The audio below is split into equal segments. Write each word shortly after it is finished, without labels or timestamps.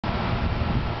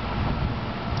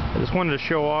Just wanted to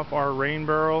show off our rain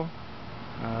barrel.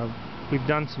 We've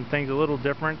done some things a little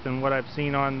different than what I've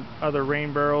seen on other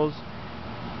rain barrels.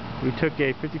 We took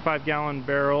a 55-gallon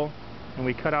barrel and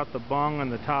we cut out the bung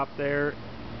on the top there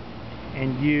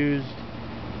and used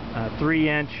a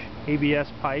 3-inch ABS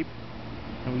pipe,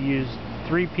 and we used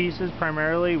 3 pieces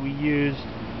primarily. We used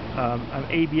an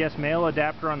ABS male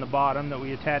adapter on the bottom that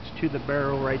we attached to the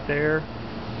barrel right there,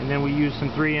 and then we used some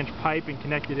 3-inch pipe and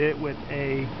connected it with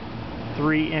a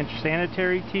 3-inch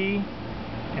sanitary tee,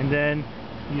 and then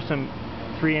used some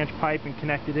 3-inch pipe and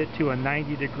connected it to a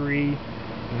 90-degree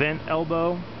vent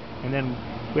elbow. And then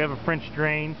we have a French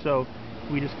drain, so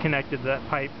we just connected that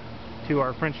pipe to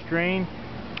our French drain,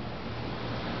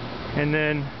 and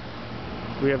then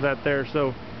we have that there.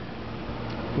 So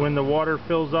when the water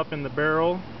fills up in the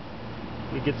barrel,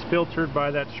 it gets filtered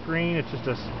by that screen. It's just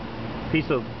a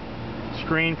piece of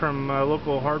screen from a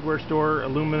local hardware store,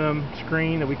 aluminum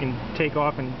screen that we can take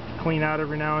off and clean out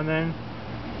every now and then.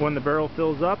 When the barrel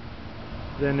fills up,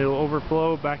 then it'll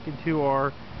overflow back into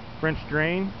our French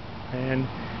drain, and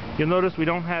you'll notice we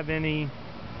don't have any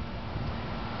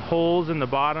holes in the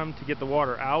bottom to get the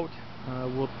water out.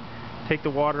 We'll take the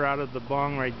water out of the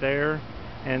bung right there,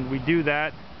 and we do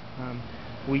that.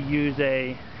 We use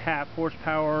a 1/2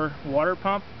 horsepower water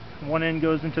pump. One end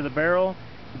goes into the barrel,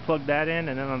 we plug that in,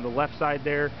 and then on the left side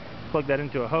there, plug that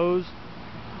into a hose,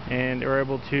 and we're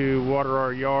able to water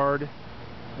our yard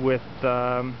with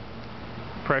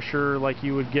pressure like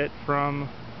you would get from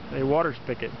a water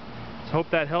spigot. So hope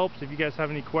that helps. If you guys have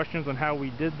any questions on how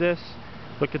we did this,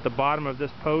 look at the bottom of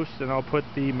this post and I'll put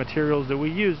the materials that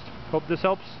we used. Hope this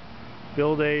helps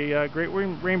build a great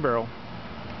rain barrel.